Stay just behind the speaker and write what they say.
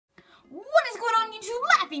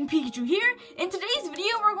Laughing Pikachu here. In today's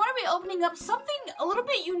video, we're going to be opening up something a little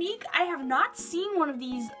bit unique. I have not seen one of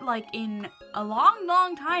these like in a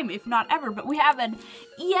long time, if not ever, but we have an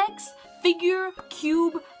EX figure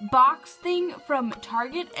cube box thing from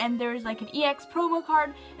Target, and there's like an EX promo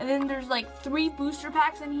card, and then there's like 3 booster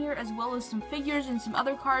packs in here, as well as some figures and some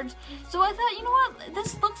other cards. So I thought, you know what,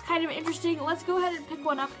 this looks kind of interesting. Let's go ahead and pick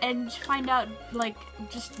one up and find out like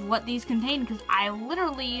just what these contain, because I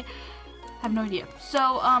literally have no idea.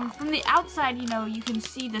 So from the outside, you know, you can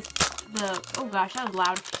see the oh gosh, that was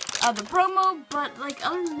loud, the promo, but like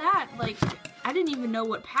other than that, like I didn't even know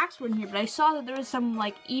what packs were in here, but I saw that there was some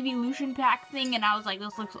like evolution pack thing, and I was like,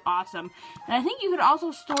 this looks awesome. And I think you could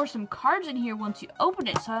also store some cards in here once you open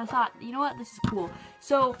it, so I thought, you know what, this is cool.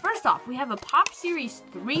 So first off, we have a Pop Series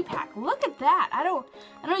 3 pack. Look at that. I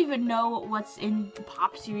don't even know what's in the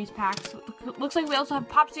Pop Series packs. Looks like we also have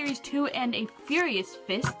Pop Series 2 and a Furious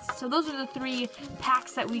Fist. So those are the 3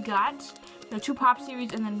 packs that we got. So 2 Pop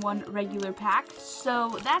Series and then 1 regular pack.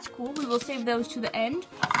 So that's cool. We will save those to the end.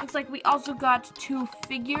 Looks like we also got 2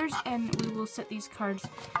 figures, and we will set these cards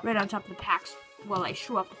right on top of the packs while I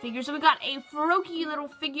show off the figures. So we got a Froakie little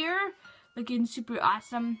figure, looking super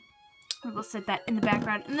awesome. We'll set that in the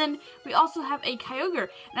background. And then we also have a Kyogre.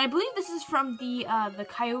 And I believe this is from the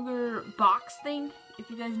Kyogre box thing.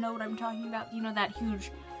 If you guys know what I'm talking about, you know, that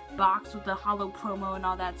huge box with the holo promo and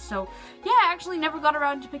all that. So yeah, I actually never got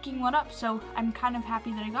around to picking one up, so I'm kind of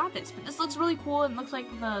happy that I got this. But this looks really cool, and looks like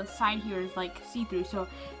the side here is like see-through, so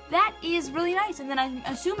that is really nice. And then I'm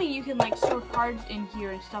assuming you can like store cards in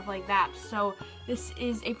here and stuff like that, so this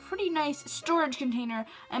is a pretty nice storage container.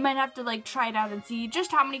 I might have to like try it out and see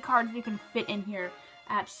just how many cards we can fit in here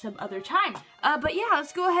at some other time. But yeah,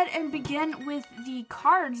 let's go ahead and begin with the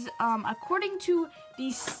cards. According to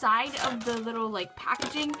the side of the little like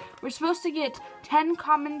packaging, we're supposed to get 10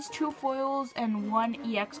 commons, 2 foils, and 1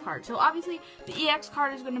 EX card. So obviously the EX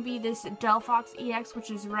card is going to be this Delphox EX,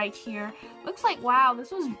 which is right here. Looks like, wow,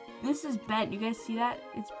 this is bent. You guys see that?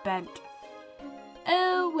 It's bent.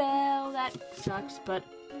 Oh well, that sucks, but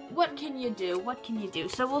what can you do? What can you do?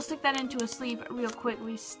 So we'll stick that into a sleeve real quick.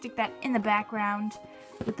 We stick that in the background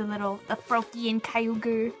with the Froakie and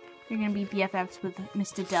Kyogre. They're gonna be BFFs with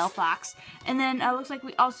Mr. Delphox. And then looks like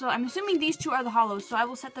we also, I'm assuming these 2 are the holos, so I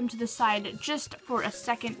will set them to the side just for a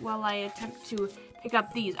second while I attempt to pick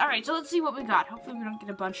up these. Alright, so let's see what we got. Hopefully we don't get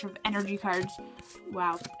a bunch of energy cards.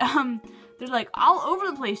 Wow. They're like all over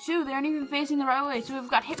the place too. They aren't even facing the right way. So we've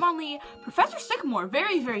got Hitmonlee, Professor Sycamore,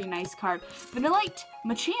 very nice card. Vanillite,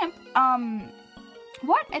 Machamp,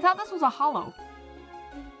 what? I thought this was a holo.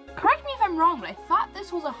 Correct me if I'm wrong, but I thought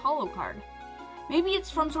this was a holo card. Maybe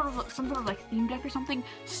it's from some sort of like theme deck or something.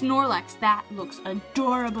 Snorlax, that looks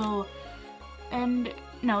adorable. And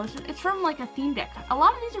no, it's from like a theme deck. A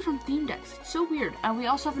lot of these are from theme decks. It's so weird. We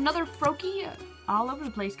also have another Froakie, all over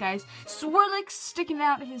the place, guys. Swirlix sticking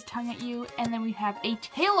out his tongue at you, and then we have a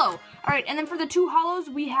Tailo. Alright, and then for the 2 holos,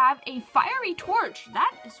 we have a Fiery Torch.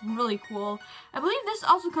 That is really cool. I believe this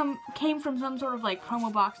also came from some sort of like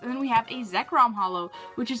promo box, and then we have a Zekrom holo,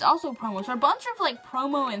 which is also promo. So a bunch of like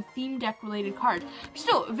promo and theme deck related cards.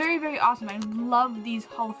 Still, very awesome. I love these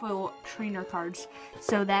holofoil trainer cards,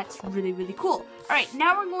 so that's really cool. Alright,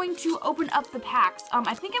 now we're going to open up the packs.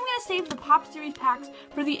 I think I'm going to save the Pop Series packs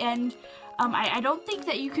for the end. I don't think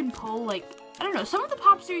that you can pull, like, I don't know, some of the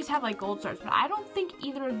Pop Series have, like, gold stars, but I don't think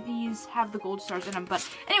either of these have the gold stars in them. But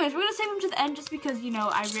anyways, we're going to save them to the end just because, you know,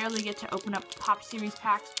 I rarely get to open up Pop Series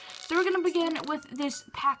packs. So we're going to begin with this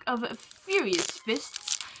pack of Furious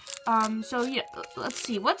Fists. So yeah, let's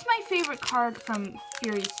see. What's my favorite card from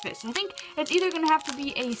Furious Fist? I think it's either going to have to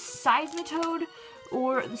be a Seismitoad,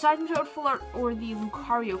 or the Seismitoad full art, or the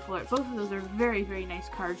Lucario full art. Both of those are very nice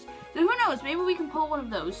cards. So who knows, maybe we can pull one of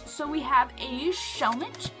those. So we have a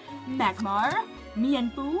Shelmet, Magmar,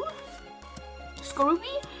 Mienfoo,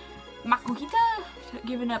 Skorupi, Makuhita,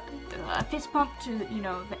 giving up a fist pump to, you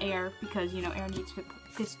know, the air, because, you know, air needs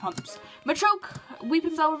fist pumps. Machoke,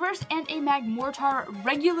 Weepinbell Reverse, and a Magmortar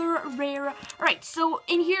regular rare. Alright, so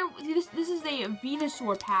in here, this is a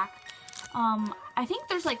Venusaur pack. I think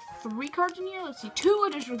there's like 3 cards in here. Let's see, 2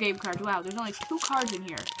 additional game cards. Wow, there's only 2 cards in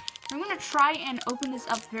here. I'm gonna try and open this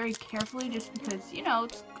up very carefully, just because, you know,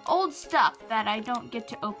 it's old stuff that I don't get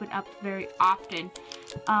to open up very often.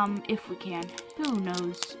 If we can. Who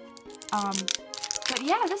knows? But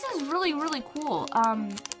yeah, this is really cool.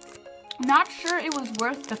 Not sure it was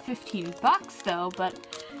worth the 15 bucks though, but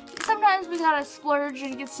sometimes we gotta splurge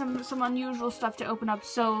and get some unusual stuff to open up.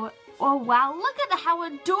 So, oh wow, look at how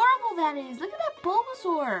adorable that is. Look at that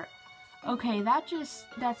Bulbasaur. Okay, that's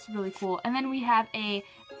really cool. And then we have a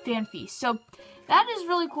Fanfeast. So That is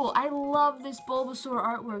really cool. I love this Bulbasaur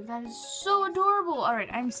artwork. That is so adorable. Alright,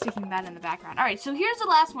 I'm sticking that in the background. Alright, so here's the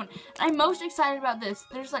last one. I'm most excited about this.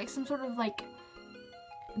 There's like some sort of like...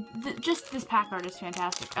 just this pack art is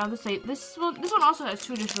fantastic. I'll just say, this one also has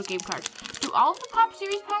 2 additional game cards. Do all of the Pop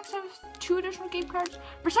Series packs have 2 additional game cards?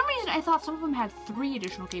 For some reason, I thought some of them had 3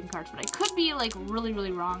 additional game cards, but I could be like really,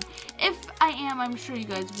 really wrong. If I am, I'm sure you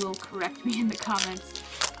guys will correct me in the comments.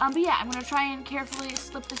 But yeah, I'm gonna try and carefully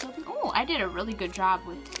slip this open. Oh, I did a really good job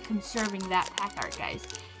with conserving that pack art, guys.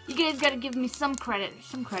 You guys gotta give me some credit,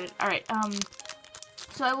 Alright,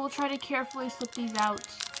 so I will try to carefully slip these out.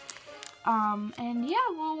 And yeah,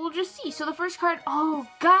 we'll just see. So the first card, oh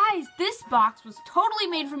guys, this box was totally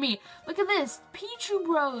made for me. Look at this, Pichu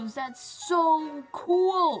Bros, that's so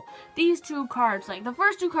cool. These 2 cards, like the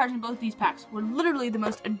first 2 cards in both these packs were literally the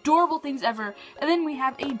most adorable things ever. And then we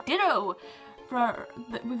have a Ditto.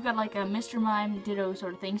 We've got like a Mr. Mime Ditto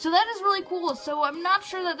sort of thing. So that is really cool. So I'm not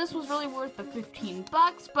sure that this was really worth the 15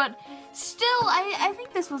 bucks, but still, I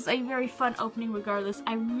think this was a very fun opening regardless.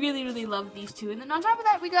 I really, really love these 2. And then on top of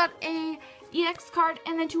that, we got a EX card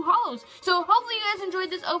and then 2 holos. So hopefully you guys enjoyed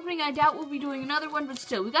this opening. I doubt we'll be doing another one, but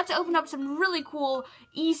still, we got to open up some really cool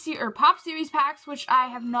Pop Series packs, which I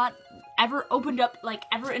have not ever opened up like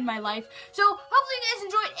ever in my life. So hopefully you guys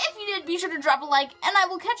enjoyed. If you did, be sure to drop a like, and I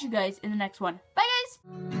will catch you guys in the next one. Bye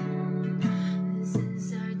guys!